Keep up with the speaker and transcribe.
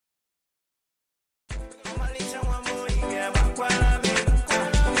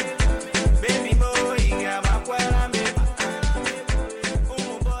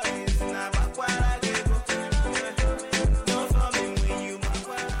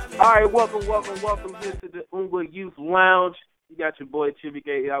All right, welcome here to the Ungwa Youth Lounge. You got your boy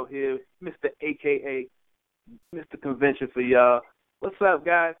Chibike out here, Mr. AKA Mr. Convention for y'all. What's up,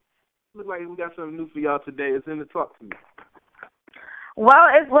 guys? Look like we got something new for y'all today. It's in the talk to me. Well,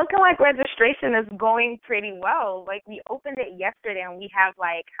 it's looking like registration is going pretty well. Like, we opened it yesterday, and we have,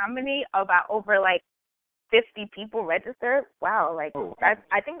 like, how many? About over, like, 50 people registered. Wow, like,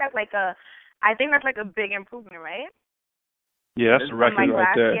 I think that's like a big improvement, right? Yeah, that's a record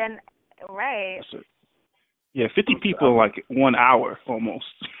right there. Year, right. Yeah, 50 people in like 1 hour almost.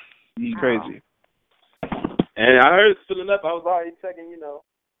 It's crazy. And I heard it's filling up. I was already checking,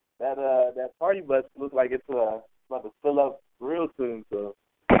 that party bus looks like it's about to fill up real soon. So,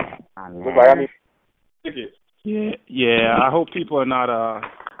 looks like I need tickets. Yeah. I hope people are not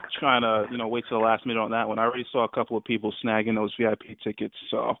trying to wait till the last minute on that one. I already saw a couple of people snagging those VIP tickets,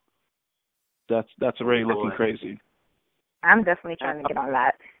 so that's already looking crazy. I'm definitely trying to get on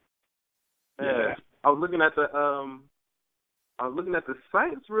that. Yeah. I was looking at the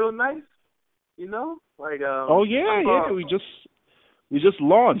site. It's real nice. Like oh yeah. We just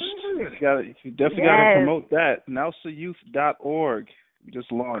launched. You definitely gotta promote that. NowSaYouth.org. We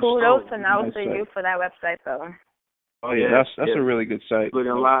just launched. Kudos to NowSaYouth Youth for that website though. Oh yeah, that's a really good site.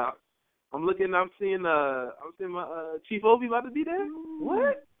 Looking live. I'm seeing my Chief Obi about to be there.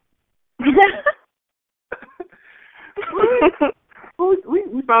 What?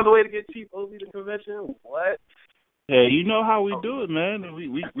 We found a way to get Chief Obi to convention. What? Hey, you know how we do it, man.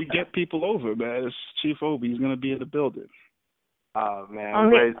 We get people over, man. It's Chief Obi. He's gonna be in the building. Oh man, I'm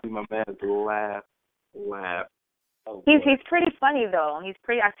ready to see my man laugh. Oh, he's pretty funny though.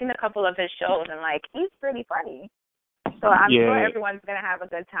 I've seen a couple of his shows and like he's pretty funny. So I'm sure everyone's gonna have a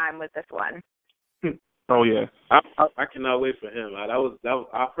good time with this one. Oh yeah, I cannot wait for him. That was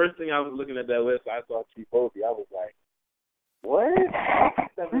our first thing. I was looking at that list. I saw Chief Obi. I was like, what?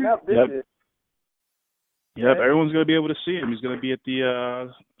 Stepping up this year. Yep, everyone's gonna be able to see him. He's gonna be at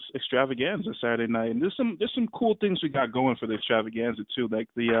the extravaganza Saturday night, and there's some cool things we got going for the extravaganza too. Like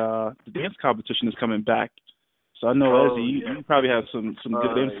the dance competition is coming back. So I know Ezzy, you probably have some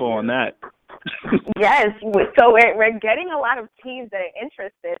good info on that. Yes, so we're getting a lot of teams that are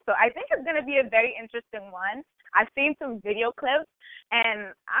interested. So I think it's going to be a very interesting one. I've seen some video clips,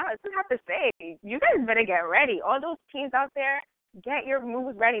 and I just have to say, you guys better get ready. All those teams out there, get your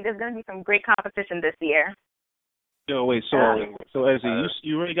moves ready. There's going to be some great competition this year. Yo, wait, so Ezzy,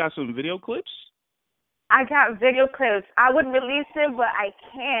 you already got some video clips? I got video clips. I would release it, but I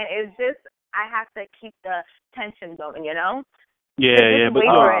can't. It's just I have to keep the tension going, Yeah, but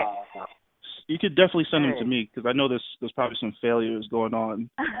you could definitely send them to me because I know there's probably some failures going on.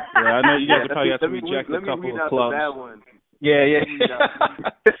 Yeah, I know you guys are probably have to reject a couple of clubs. That one. Yeah.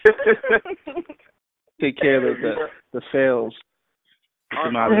 Take care of the fails.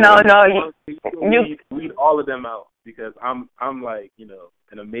 You weed all of them out because I'm like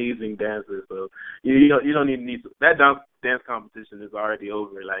an amazing dancer. So you don't need that dance competition is already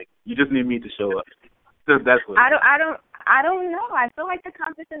over. Like you just need me to show up. That's what. I don't know. I feel like the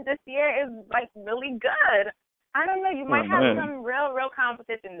competition this year is like really good. I don't know. You might have some real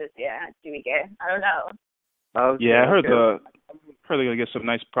competition this year at GWK. I don't know. Okay, yeah, I heard they're gonna get some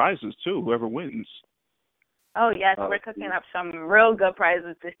nice prizes too. Whoever wins. Oh yes, we're cooking up some real good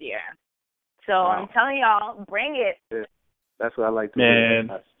prizes this year. So I'm telling y'all, bring it. Yeah, that's what I like to do.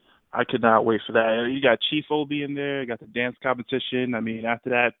 I could not wait for that. You got Chief Obi in there. You got the dance competition. I mean, after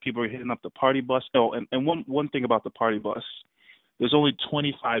that, people are hitting up the party bus. Oh, and one thing about the party bus, there's only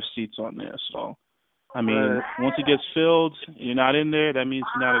 25 seats on there. So, I mean, once it gets filled, you're not in there. That means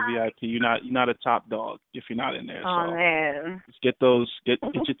you're not a VIP. You're not a top dog if you're not in there. Oh so man! Just get your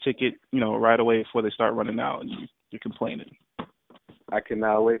ticket, right away before they start running out and you're complaining. I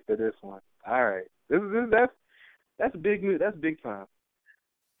cannot wait for this one. All right, that's big news. That's big time.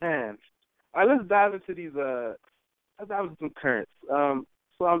 Man, all right, let's dive into these. Let's dive into some currents. So I'm,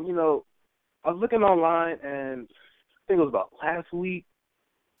 I was looking online, and I think it was about last week.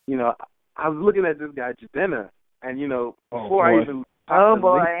 I was looking at this guy Jidenna, and before I even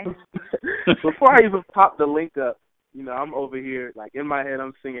popped the link up, I'm over here like in my head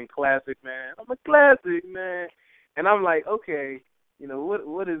I'm singing classic man. I'm a classic man, and I'm like, okay,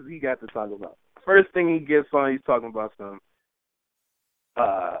 what does he got to talk about? First thing he gets on, he's talking about some.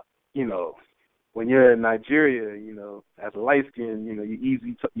 When you're in Nigeria, as a light skin, you're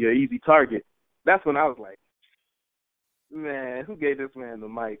an easy target. That's when I was like, man, who gave this man the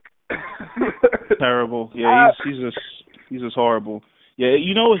mic? Terrible. Yeah, he's just horrible. Yeah,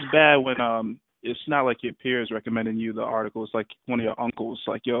 it's bad when it's not like your peers recommending you the article. It's like one of your uncles,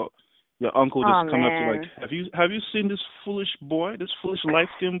 like, yo, your uncle Oh just come up to man. like, have you seen this foolish boy, this foolish light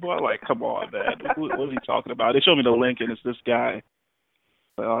skinned boy? Like, come on, man, what are you talking about? They showed me the link and it's this guy.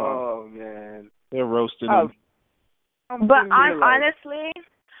 Oh man. They're roasting I'm, him. I'm But sitting here like,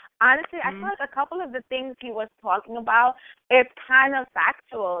 honestly, I feel like a couple of the things he was talking about is kind of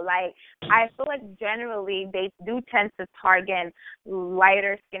factual. Like, I feel like generally they do tend to target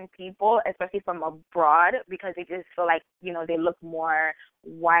lighter skinned people, especially from abroad, because they just feel like, they look more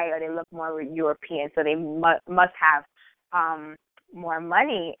white or they look more European, so they must have more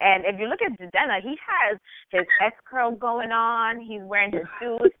money. And if you look at Jidenna, he has his S curl going on. He's wearing his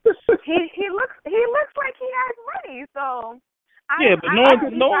suits. he looks like he has money. So yeah, but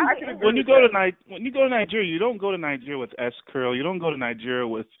when you go to Nigeria, you don't go to Nigeria with S curl. You don't go to Nigeria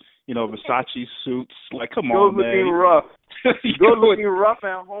with Versace suits. Like, come on, man. Looking rough. Go looking rough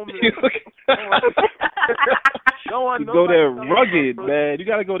and homeless. You go there rugged, man. You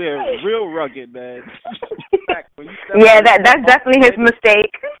gotta go there real rugged, man. Yeah, that's definitely his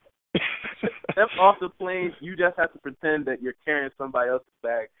mistake. Step off the plane, you just have to pretend that you're carrying somebody else's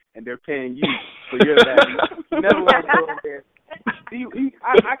bag and they're paying you for your bag. You never want to go in there.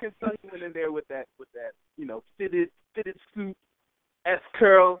 I can tell you went in there with that fitted suit, S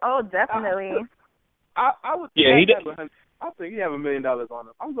curl. Oh, definitely. I would. Yeah, I think he have $1 million on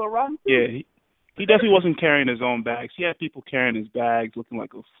him. I'm gonna rob him. Yeah, he definitely wasn't carrying his own bags. He had people carrying his bags, looking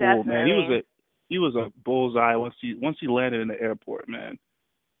like a fool, Definitely. man. He was a bullseye once he landed in the airport, man.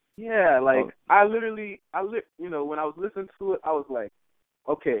 Yeah, like when I was listening to it, I was like,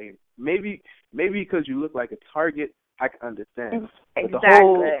 okay, maybe because you look like a target, I can understand. Exactly. But the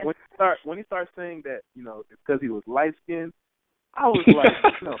whole when he starts saying that, it's because he was light skinned, I was like,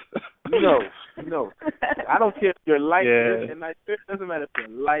 no. I don't care if you're light, and it doesn't matter if you're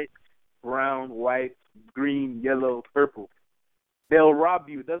light, brown, white, green, yellow, purple. They'll rob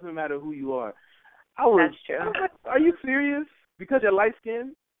you. It doesn't matter who you are. That's true. I was like, are you serious? Because you're light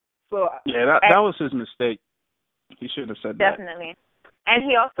skinned? So yeah, that was his mistake. He shouldn't have said that. Definitely. And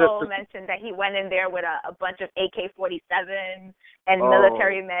he also mentioned that he went in there with a bunch of AK-47s and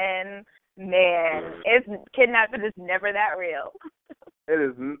military men. Man, kidnapping is never that real.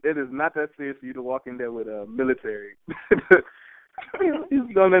 It is not that serious for you to walk in there with a military.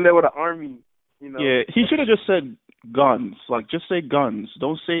 He's going in there with an army. Yeah, he should have just said guns. Like, just say guns.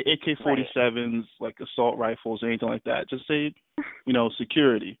 Don't say AK-47s, like assault rifles or anything like that. Just say,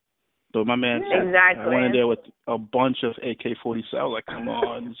 security. So my man said, exactly. I went in there with a bunch of AK-47. I was like, come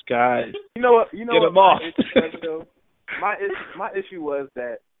on, this guy. You know what? Get him off. My issue was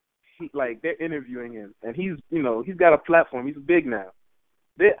that they're interviewing him, and he's got a platform. He's big now.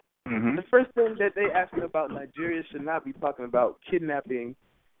 The first thing that they ask him about Nigeria should not be talking about kidnapping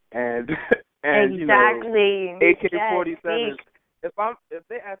and exactly. AK-47. Yes, if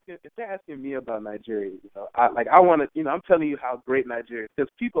they're asking me about Nigeria, I want to, I'm telling you how great Nigeria is, because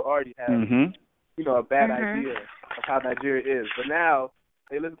people already have a bad idea of how Nigeria is. But now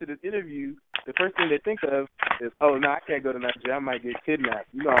they listen to this interview, the first thing they think of is, oh no, I can't go to Nigeria, I might get kidnapped.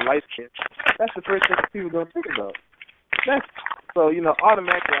 I'm light skinned. That's the first thing that people are gonna think about. So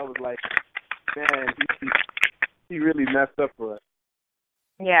automatically I was like, man, he really messed up for us.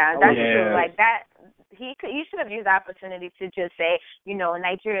 Yeah, that's true. Like that, he should have used the opportunity to just say,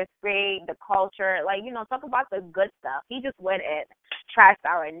 Nigeria's great, the culture, talk about the good stuff. He just went and trashed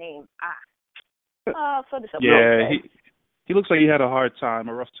our name. So disappointed. Yeah, he looks like he had a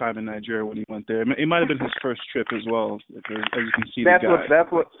rough time in Nigeria when he went there. It might have been his first trip as well, as you can see. That's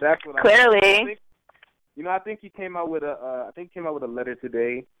what. Clearly. I think he came out with a letter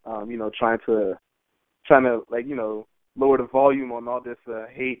today. Trying to lower the volume on all this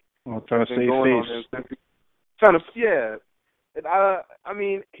hate. Trying to save face. And I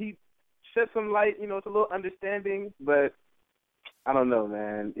mean, he shed some light. It's a little understanding, but I don't know,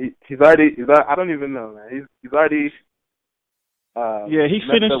 man. I don't even know, man. He's already. He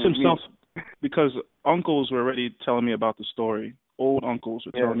finished himself because uncles were already telling me about the story. Old uncles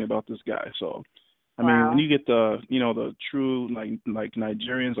were telling me about this guy. So, I mean, when you get the true like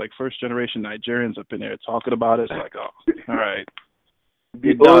Nigerians, like first generation Nigerians up in there talking about it, it's like, oh, all right.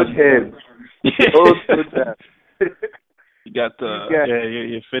 The old head. The old head. You got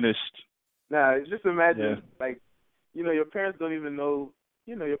you're finished. Nah, just imagine your parents don't even know.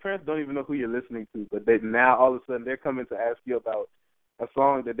 Your parents don't even know who you're listening to, but now all of a sudden they're coming to ask you about a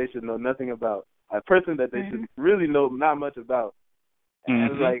song that they should know nothing about, a person that they should really know not much about.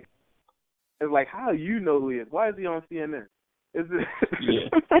 And it's like, how do you know who he is? Why is he on CNN?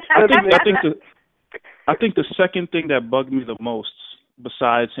 I think the second thing that bugged me the most,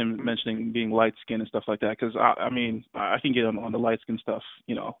 besides him mentioning being light skinned and stuff like that, because I can get on the light skin stuff,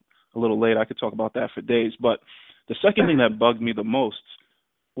 a little later. I could talk about that for days. But the second thing that bugged me the most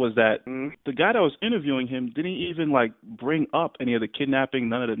was that the guy that was interviewing him didn't even like bring up any of the kidnapping,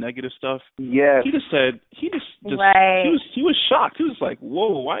 none of the negative stuff. Yes. He just said he was shocked. He was like,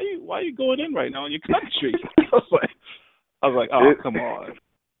 "Whoa, why are you going in right now in your country?" I was like, "Oh, come on."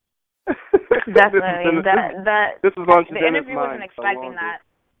 Definitely. This is on the interview wasn't expecting that.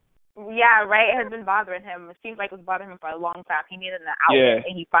 Yeah, right. It has been bothering him. It seems like it was bothering him for a long time. He needed an outlet,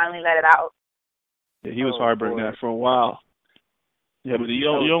 and he finally let it out. Yeah, he was harboring that for a while. Yeah, but you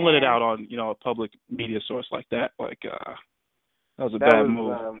don't let it out on a public media source like that. Like that was a bad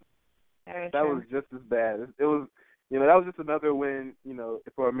move. That was just as bad. It was that was just another win.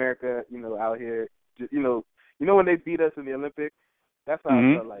 For America. Out here. When they beat us in the Olympics. That's how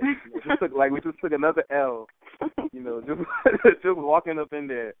I felt like. We just took another L. Just walking up in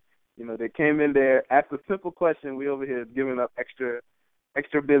there. They came in there, asked a simple question. We over here giving up extra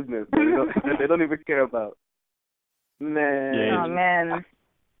business that they don't even care about. Man. Yeah, oh man.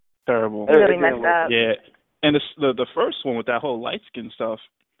 Terrible. He really messed up. Yeah, and the first one with that whole light skin stuff.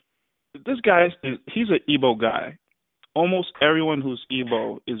 This guy, he's an Igbo guy. Almost everyone who's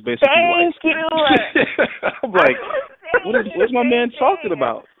Igbo is basically white. Thank you. I'm like, what's my man talking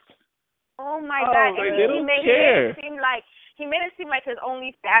about? Oh my God! Like, they don't care. He made it seem like his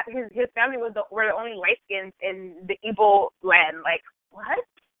family were the only light skins in the Igbo land. Like what?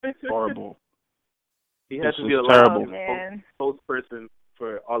 Horrible. He has to be a spokesperson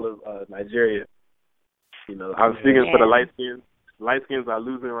for all of Nigeria. I'm speaking for the light skins. Light skins are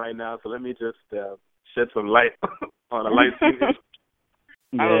losing right now, so let me just shed some light on the light skins.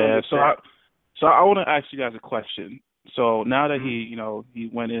 Yeah, so I want to ask you guys a question. So now that he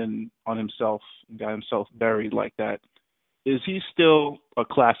went in on himself and got himself buried like that, is he still a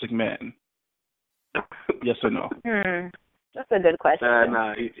classic man? Yes or no? That's a good question.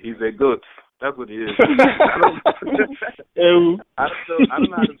 Nah, he's a goat. That's what he is. I don't know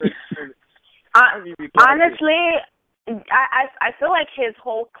how to say it. Honestly, I feel like his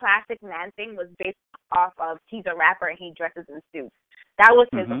whole classic man thing was based off of he's a rapper and he dresses in suits. That was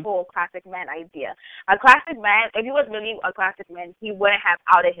his whole classic man idea. A classic man, if he was really a classic man, he wouldn't have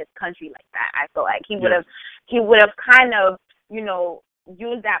outed his country like that. I feel like he would have kind of,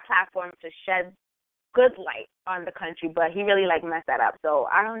 used that platform to shed good light on the country, but he really messed that up. So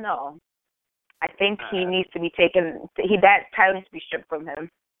I don't know. I think he needs to be taken. That title needs to be stripped from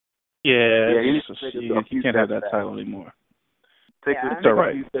him. Yeah, he can't have that title anymore. Take a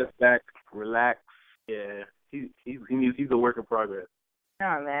few steps back, relax. Yeah, he's a work in progress.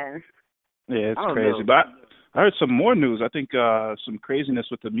 Oh man. Yeah, it's crazy. But I heard some more news. I think some craziness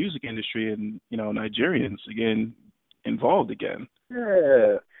with the music industry and Nigerians again involved again.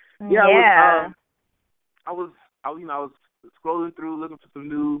 Yeah. I was scrolling through looking for some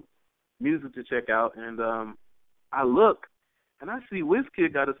new music to check out, and I look and I see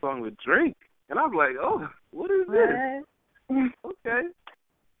Wizkid got a song with Drake, and I'm like, oh, what is this? Okay.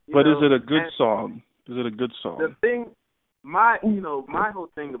 But is it a good song? Is it a good song? The thing, my whole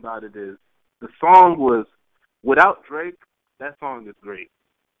thing about it is the song was without Drake. That song is great.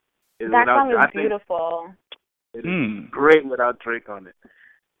 That song is beautiful. It is great without Drake on it.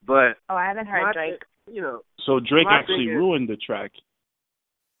 But I haven't heard Drake. So Drake actually ruined the track.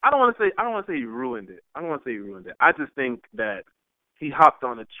 I don't want to say he ruined it. I just think that he hopped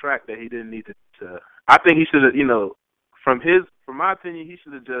on a track that he didn't need to. I think he should have, from my opinion, he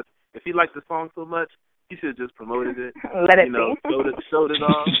should have just, if he liked the song so much, he should have just promoted it. Let it be. Showed it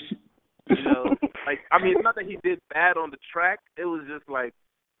off. It's not that he did bad on the track. It was just like,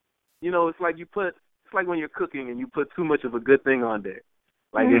 it's like when you're cooking and you put too much of a good thing on there.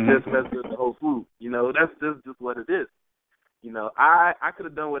 Like it just messes with the whole food. That's just what it is. I could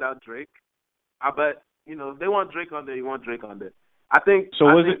have done without Drake. But if they want Drake on there, you want Drake on there. I think. So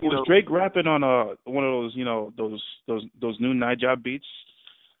was Drake rapping on one of those new Naija beats?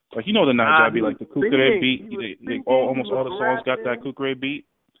 Like the Naija beat, like the Kukure beat. Almost all the songs got that Kukure beat.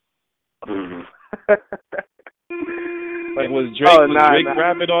 Like was Drake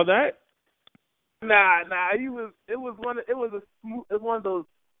rapping all that? Nah. It was one of those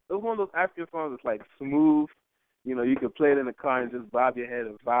African songs that's like smooth. You can play it in the car and just bob your head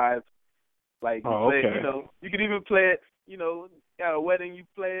and vibe. Like you can even play it. At a wedding you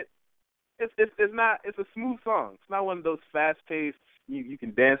play it. It's a smooth song. It's not one of those fast paced. You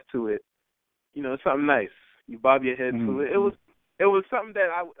can dance to it. It's something nice. You bob your head to it. It was something that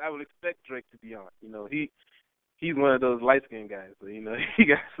I would expect Drake to be on. He's one of those light skinned guys. So, he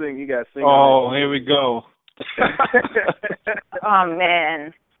got to sing. Oh, here we go. Oh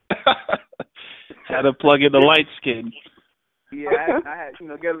man. Had to plug in the light skin. Yeah, I had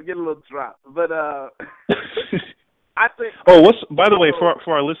get a little drop, but I think. Oh, by the way,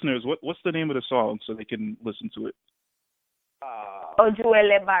 for our listeners, what's the name of the song so they can listen to it?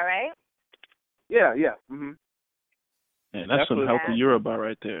 Ojueleba, right? Yeah, yeah. Mhm. Man, that's some healthy Yoruba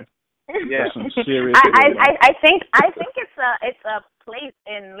right there. Yeah, that's some serious. I think it's a place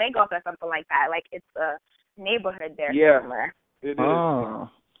in Lagos or something like that. Like it's a neighborhood there somewhere. It is. Oh,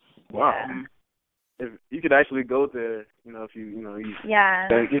 wow. Yeah. If you could actually go there, if you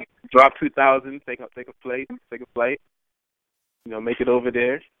drop 2,000, take a flight, make it over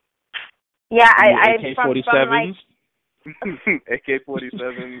there. Yeah, I AK-47s.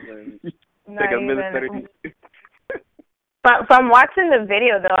 AK-47s and take a military. But from watching the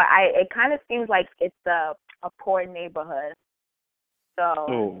video though, it kind of seems like it's a poor neighborhood.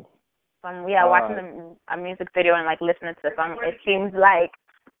 So from watching a music video and like listening to the song, it seems like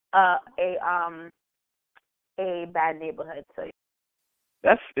a bad neighborhood. So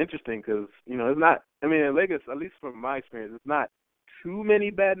that's interesting because it's not. I mean, in Lagos, at least from my experience, it's not too many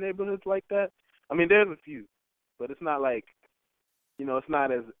bad neighborhoods like that. I mean, there's a few, but it's not like it's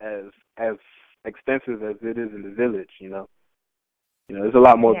not as extensive as it is in the village. There's a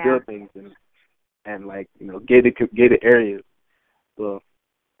lot more buildings and like gated areas. So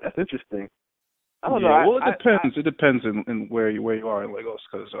that's interesting. I don't know. Well, it depends. It depends in where you are in Lagos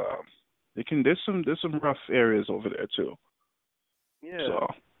because there's some rough areas over there too. Yeah. So.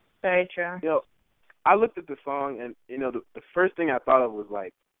 Very true. I looked at the song and the first thing I thought of was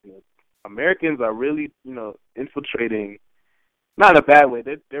like Americans are really infiltrating, not in a bad way.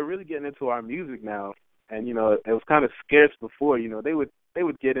 They're really getting into our music now, and it was kind of scarce before. They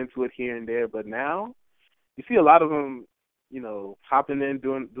would get into it here and there, but now you see a lot of them hopping in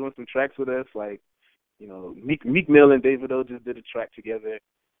doing some tracks with us, like Meek Mill and David O just did a track together.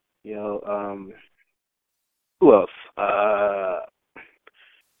 Who else?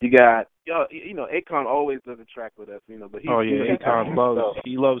 You got Akon always does a track with us, but Akon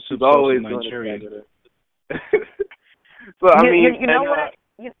loves himself always in Nigerian. So I mean,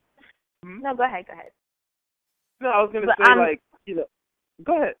 no, go ahead. No, I was gonna say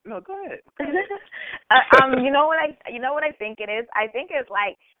go ahead. No, go ahead. You know what I think it is? I think it's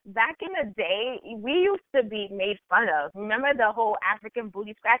like back in the day we used to be made fun of. Remember the whole African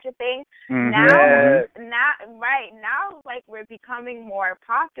booty scratcher thing? Mm-hmm. Now like we're becoming more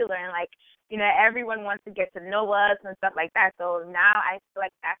popular and like everyone wants to get to know us and stuff like that. So now I feel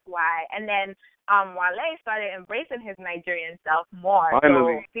like that's why. And then Wale started embracing his Nigerian self more.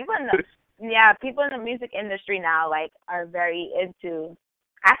 Finally. So people in the music industry now like are very into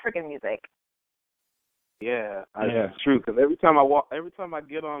African music. Yeah, it's true. Because every time I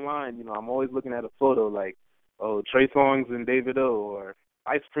get online, I'm always looking at a photo like, Trey Songz and David O, or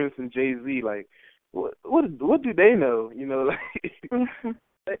Ice Prince and Jay-Z. Like, what do they know?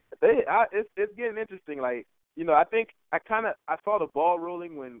 It's getting interesting. Like, I think I saw the ball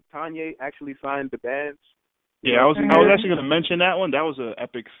rolling when Kanye actually signed the bands. Yeah, I was actually going to mention that one. That was an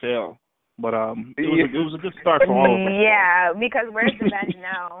epic fail. But it was a good start for all of us. Yeah, because where's the band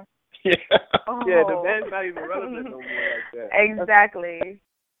now? Yeah. Yeah, the band's not even relevant no more like that. Exactly.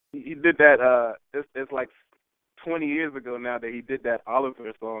 He did that. It's like 20 years ago now that he did that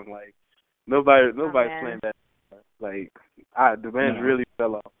Oliver song. Like nobody's playing that. Like the band really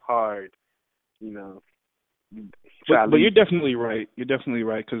fell off hard. But you're definitely right.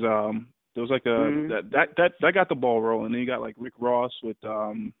 Because there was like that got the ball rolling. Then you got like Rick Ross with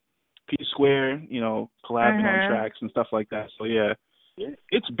P Square, collabing on tracks and stuff like that. So yeah,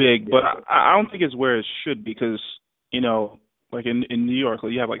 it's big, but I don't think it's where it should be because like in New York,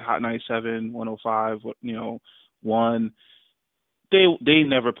 like you have like Hot 97, 105, 1. They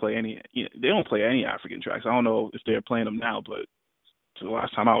never play any. They don't play any African tracks. I don't know if they're playing them now, but the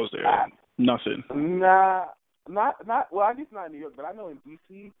last time I was there, nothing. Nah, not. Well, I guess not in New York, but I know in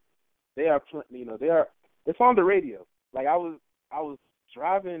DC, they are. It's on the radio. Like I was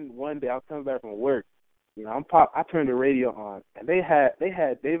driving one day. I was coming back from work. I turned the radio on, and they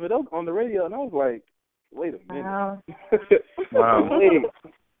had David O on the radio, and I was like, wait a minute. Wow.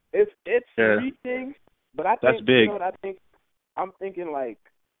 It's reaching, but I think that's big. I'm thinking like,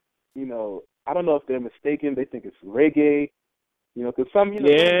 I don't know if they're mistaken. They think it's reggae, because some,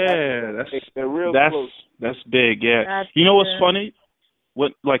 they're real close. That's big. Yeah. That's what's funny?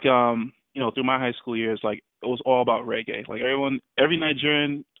 What through my high school years, like it was all about reggae. Like every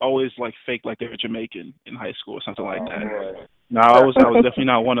Nigerian always like faked like they were Jamaican in high school or something like that. Boy. No, I was definitely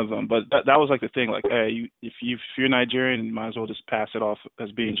not one of them. But that was like the thing. Like, hey, if you're Nigerian, you might as well just pass it off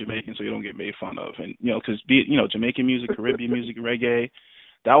as being Jamaican so you don't get made fun of. And because Jamaican music, Caribbean music, reggae,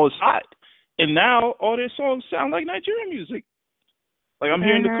 that was hot. And now all their songs sound like Nigerian music. Like I'm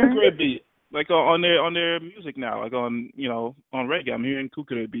hearing the Kukure beat, like on their music now, like on on reggae. I'm hearing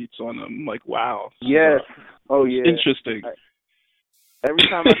Kukure beats on them. I'm like, wow. Yes. Oh yeah. Interesting. Every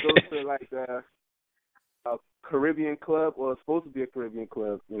time I go to like a Caribbean club, or it's supposed to be a Caribbean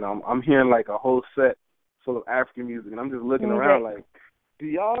club, I'm hearing like a whole set full of African music, and I'm just looking around like, do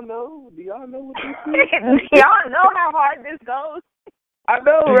y'all know what this is? Do y'all know how hard this goes? I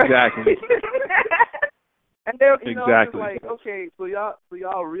know, right? Exactly. And then, exactly. It's like, okay, so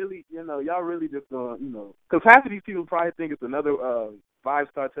y'all really, y'all really just gonna, because half of these people probably think it's another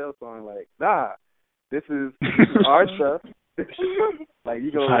Vibes Cartel song. Like, nah, this is our stuff. Like,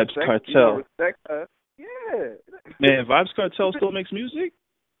 you gonna respect us. Yeah. Man, Vibes Cartel still makes music?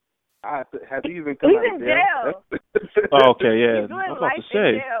 Has he even come out of jail? Oh, okay, yeah. He's doing I'm about to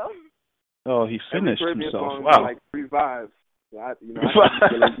say. jail. Oh, he finished himself. Wow. Like 3 vibes. So I think he's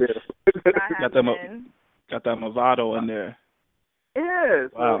still in jail. Got that Movado in there. Yeah.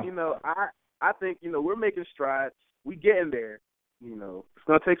 So, wow. I think, we're making strides. We getting there. It's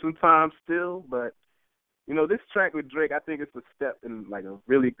going to take some time still, but, this track with Drake, I think it's a step in, like, a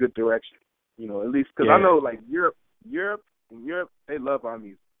really good direction. At least because I know, like, Europe, they love our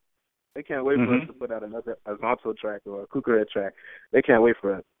music. They can't wait for us to put out another Azonto track or a Kukure track. They can't wait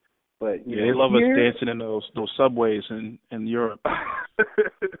for us. But they love us dancing in those subways in Europe.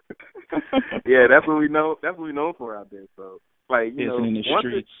 Yeah, that's what we know. That's what we know for out there. So, like, dancing in the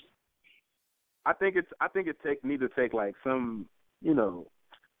streets. I think it need to take like some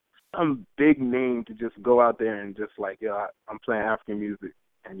big name to just go out there and just like, yo, I'm playing African music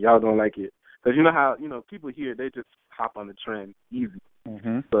and y'all don't like it, because you know how people here, they just hop on the trend easy.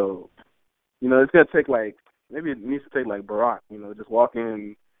 Mm-hmm. So, it's gonna take like, maybe it needs to take like Barack, just walk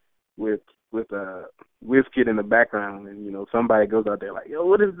in with a Wizkid in the background, and somebody goes out there like, yo,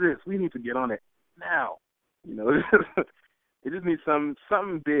 what is this? We need to get on it now. It just needs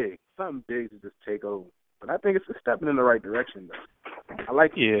something big to just take over. But I think it's stepping in the right direction, though. I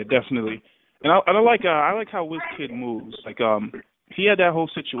like it. Yeah, definitely. And I like how Wizkid moves. Like he had that whole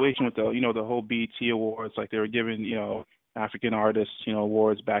situation with the the whole BET Awards, like they were giving African artists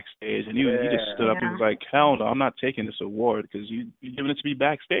awards backstage, and he just stood up and was like, hell no, I'm not taking this award because you're giving it to me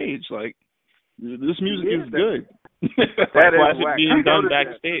backstage. Like, this music is good. Why is it being done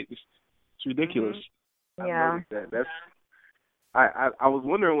backstage? It's ridiculous. Yeah. I was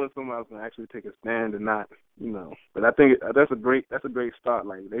wondering when someone was gonna actually take a stand or not, But I think that's a great start.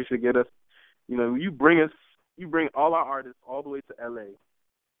 Like, they should get us, you bring all our artists all the way to LA,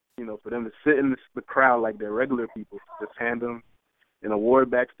 for them to sit in the crowd like they're regular people, just hand them an award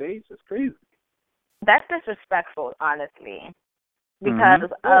backstage. That's crazy. That's disrespectful, honestly, because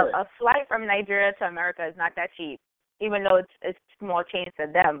a flight from Nigeria to America is not that cheap, even though it's small change to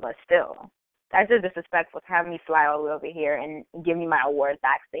them, but still. That's just disrespectful to have me fly all the way over here and give me my award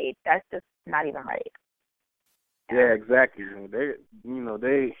backstage. That's just not even right. Yeah, exactly.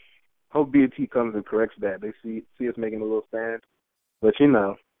 They hope BET comes and corrects that. They see us making a little stand. But,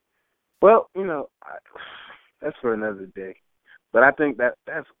 that's for another day. But I think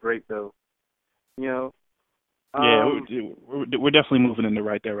that's great, though. Yeah, we're definitely moving in the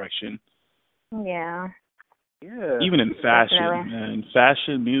right direction. Yeah. Yeah. Even in fashion, man.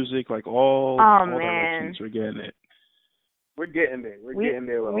 Fashion, music, like all directions, we're getting it. We're getting there. We're getting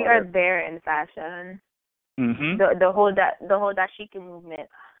there. We are there in fashion. Mm-hmm. The whole dashiki movement.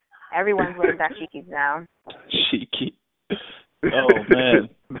 Everyone's wearing dashikis now. Dashiki. Oh man.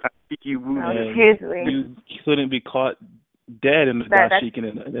 Dashiki movement. Seriously. You couldn't be caught dead in the dashiki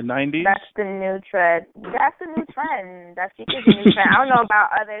in the 90s. That's the new trend. That's the new trend. Dashiki is the new trend. I don't know about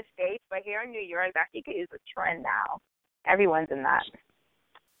other states, but here in New York, dashiki is a trend now. Everyone's in that.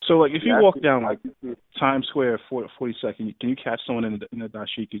 So, like, if you walk down like Times Square, 42nd, can you catch someone in the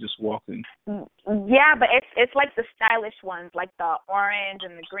dashiki just walking? Yeah, but it's like the stylish ones, like the orange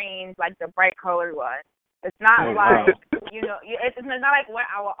and the greens, like the bright colored ones. It's not like it's not like what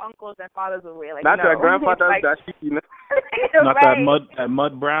our uncles and fathers would wear. Like, not that grandfather's dashiki. Not right. that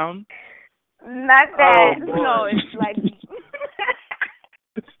mud brown. Not that. No, it's like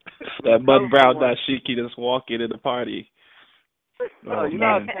that mud brown dashiki that's walking in the party. Oh, you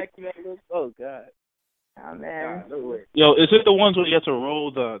know how tacky that looks? Oh, God. Oh, man. God, no way. Yo, is it the ones where you have to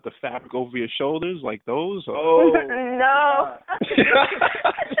roll the fabric over your shoulders, like those? Oh. No.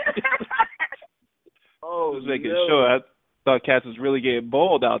 Oh, just making sure. I thought cats was really getting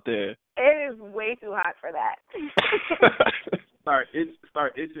bold out there. It is way too hot for that. Start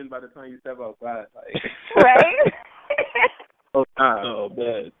itching by the time you step outside. Like. Right? Oh,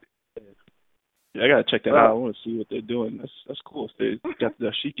 man. Yeah, I gotta check that out. I want to see what they're doing. That's cool. If they got the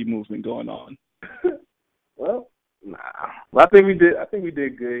dashiki movement going on. Well, Nah. Well, I think we did. I think we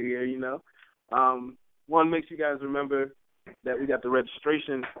did good here. You know. Want to make sure you guys remember that we got the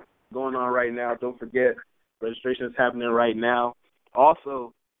registration going on right now. Don't forget, registration is happening right now.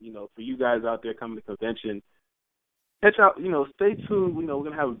 Also, you know, for you guys out there coming to the convention, catch out. You know, stay tuned. You know, we're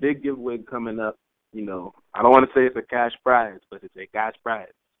gonna have a big giveaway coming up. You know, I don't want to say it's a cash prize, but it's a cash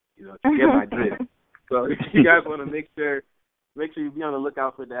prize. You know, to get my drift. So you guys want to make sure you be on the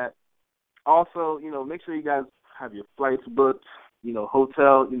lookout for that. Also, you know, make sure you guys have your flights booked. You know,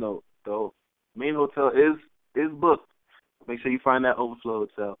 hotel. You know, the main hotel is booked. Make sure you find that overflow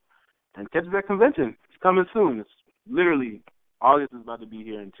hotel and catch that convention. It's coming soon. It's literally August is about to be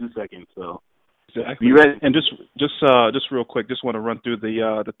here in 2 seconds. So exactly. Be ready. And just real quick, just want to run through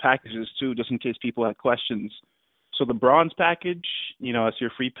the packages too, just in case people have questions. So the bronze package, you know, it's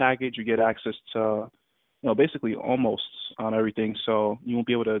your free package. You get access to, you know, basically almost on everything. So you won't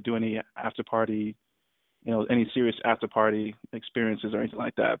be able to do any after party, you know, any serious after party experiences or anything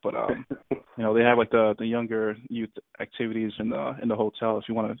like that. But you know, they have like the younger youth activities in the hotel if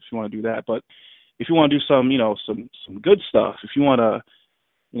you want to do that. But if you want to do some, you know, some good stuff, if you want to,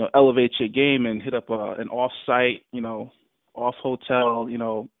 you know, elevate your game and hit up an off-site, you know, off hotel, you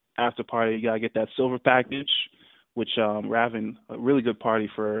know, after party, you gotta get that silver package, which we're having a really good party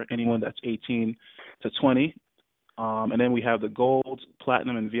for anyone that's 18 to 20. And then we have the gold,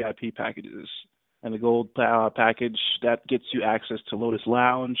 platinum, and VIP packages. And the gold package, that gets you access to Lotus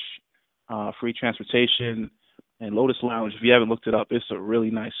Lounge, free transportation, and Lotus Lounge. If you haven't looked it up, it's a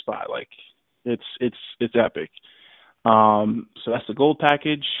really nice spot. Like, it's epic. So that's the gold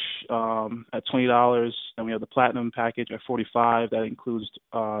package at $20. Then we have the platinum package at $45. That includes,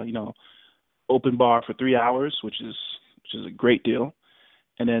 you know, open bar for 3 hours, which is a great deal.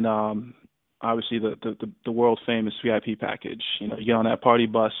 And then obviously the world famous VIP package. You know, you get on that party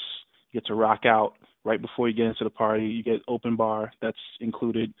bus, you get to rock out right before you get into the party. You get open bar, that's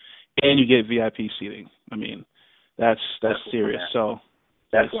included, and you get VIP seating. I mean, that's serious. So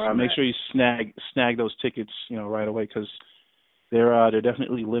make sure you snag those tickets, you know, right away, because they're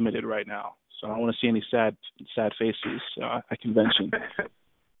definitely limited right now. So I don't want to see any sad faces at convention.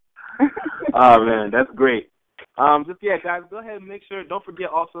 Oh man, that's great. Guys, go ahead and make sure. Don't forget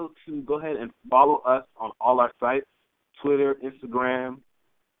also to go ahead and follow us on all our sites: Twitter, Instagram,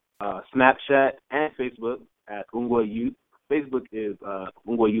 Snapchat, and Facebook at Ungwa Youth. Facebook is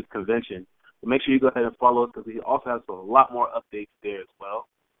Ungwa Youth Convention. So make sure you go ahead and follow us, because we also have a lot more updates there as well.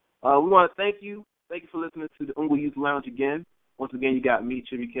 We want to thank you. Thank you for listening to the Ungwa Youth Lounge again. Once again, you got me,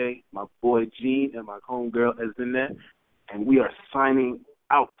 Chibi K, my boy Gene, and my homegirl Jidenna, and we are signing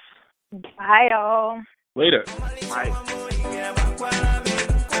out. Bye, y'all. Later. Bye.